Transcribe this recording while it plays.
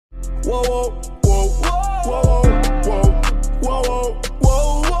whoa, whoa, whoa, whoa, whoa,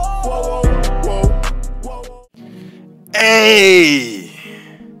 whoa, whoa, whoa, whoa. Hey,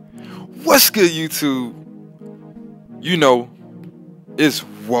 what's good, YouTube? You know, it's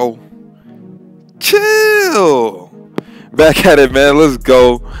whoa. Chill. Back at it, man. Let's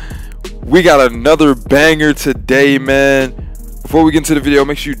go. We got another banger today, man. Before we get into the video,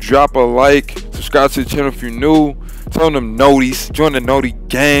 make sure you drop a like, subscribe to the channel if you're new, tell them noties, join the Noti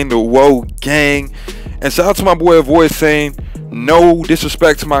gang, the Whoa gang, and shout out to my boy Voice Sane. No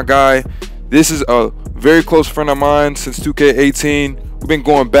disrespect to my guy. This is a very close friend of mine since 2K18. We've been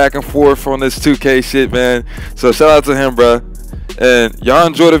going back and forth on this 2K shit, man. So shout out to him, bruh. And y'all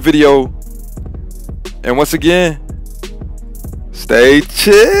enjoy the video. And once again, stay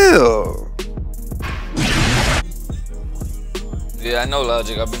chill. Yeah, I know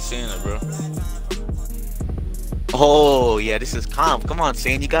Logic. I've been seeing it, bro. Oh yeah, this is calm. Come on,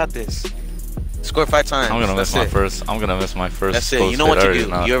 Sane, you got this. Score 5 times. I'm gonna miss my first. That's it. You know what to do.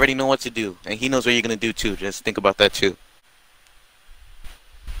 You already know what to do, and he knows what you're gonna do too. Just think about that too.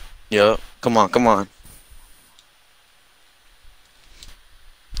 Yo, come on, come on.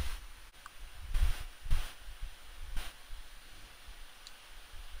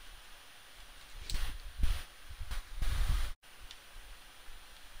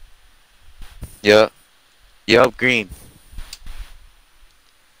 Yup. Yup, green.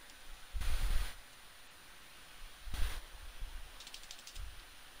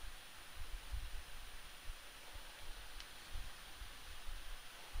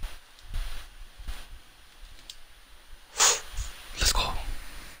 Let's go.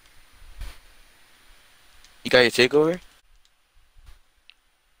 You got your takeover?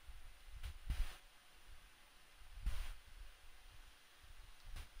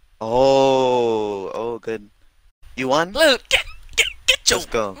 Oh, good. You won? Look, get your. Let's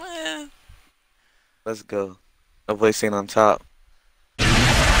go. Man. Let's go. No boy Sane on top.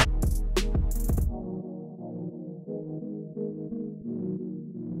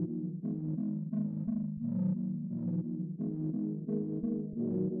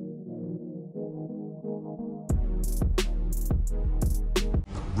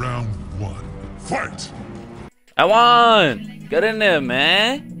 Round 1. Fight! I won! Get in there,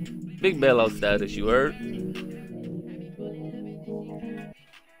 man. Big bailout status, you heard?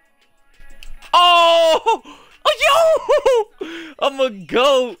 Oh! Oh, yo! I'm a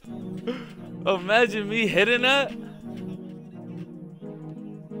goat. Imagine me hitting that.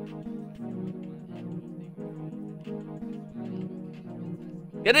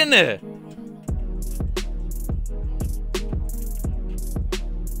 Get in there.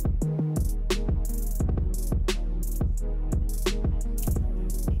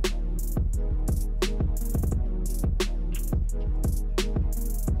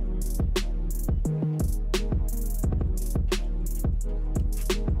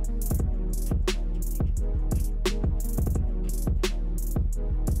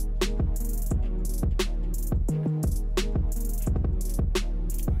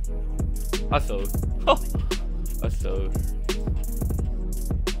 I sold. I sold.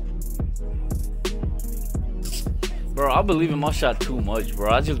 Bro, I believe in my shot too much,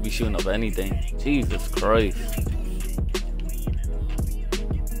 bro. I just be shooting up anything. Jesus Christ.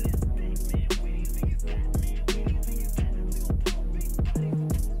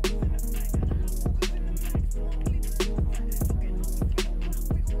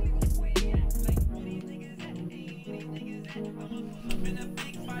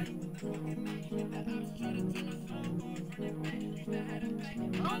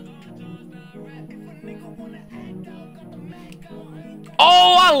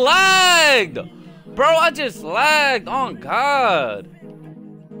 Oh, I lagged! Bro, I just lagged on God.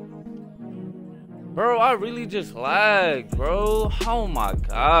 Bro, I really just lagged, bro. Oh my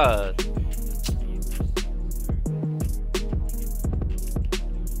God.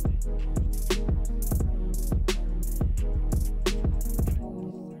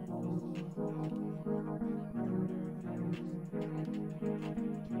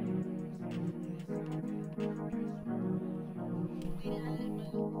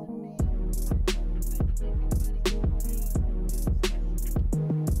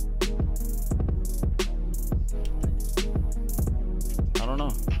 I don't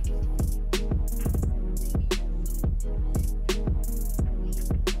know.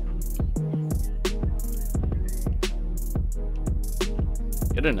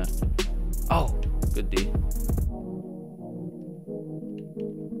 Get in there. Oh, good D.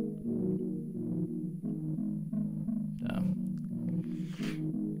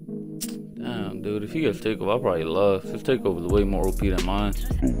 Damn, dude, if he gets takeover, I probably love. His takeover is way more OP than mine.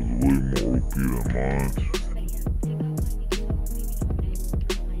 way more OP than mine.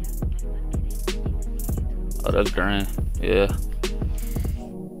 Oh, that's grand. Yeah.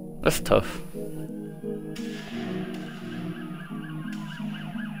 That's tough.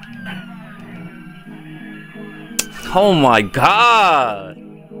 Oh my god!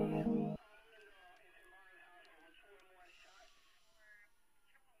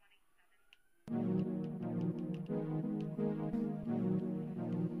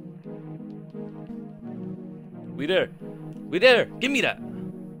 We there. We there. Give me that.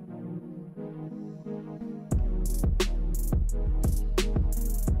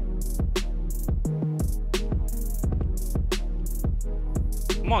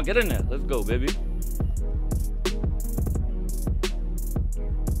 Come on, get in there. Let's go, baby.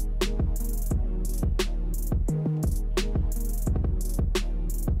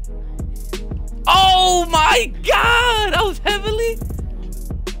 Oh my god! That was heavily.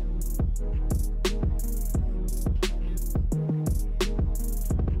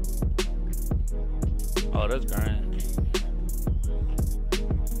 Oh, that's grand.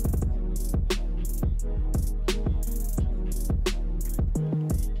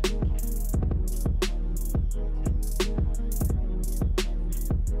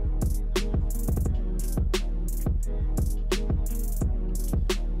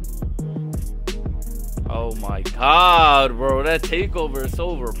 Oh my god, bro, that takeover is so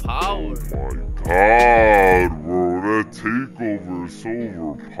overpowered. Oh my god, bro, that takeover is so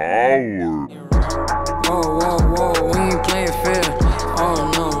overpowered. Whoa, whoa, whoa, when you can't fail. Oh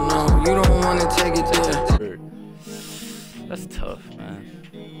no, no, you don't wanna take it there. That's tough, man.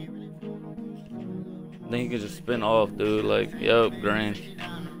 Then you can just spin off, dude. Like, yup, grand.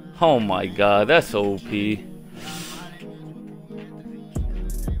 Oh my god, that's OP.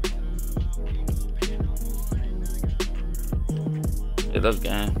 Yeah, that's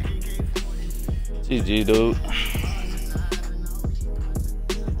game. GG, dude.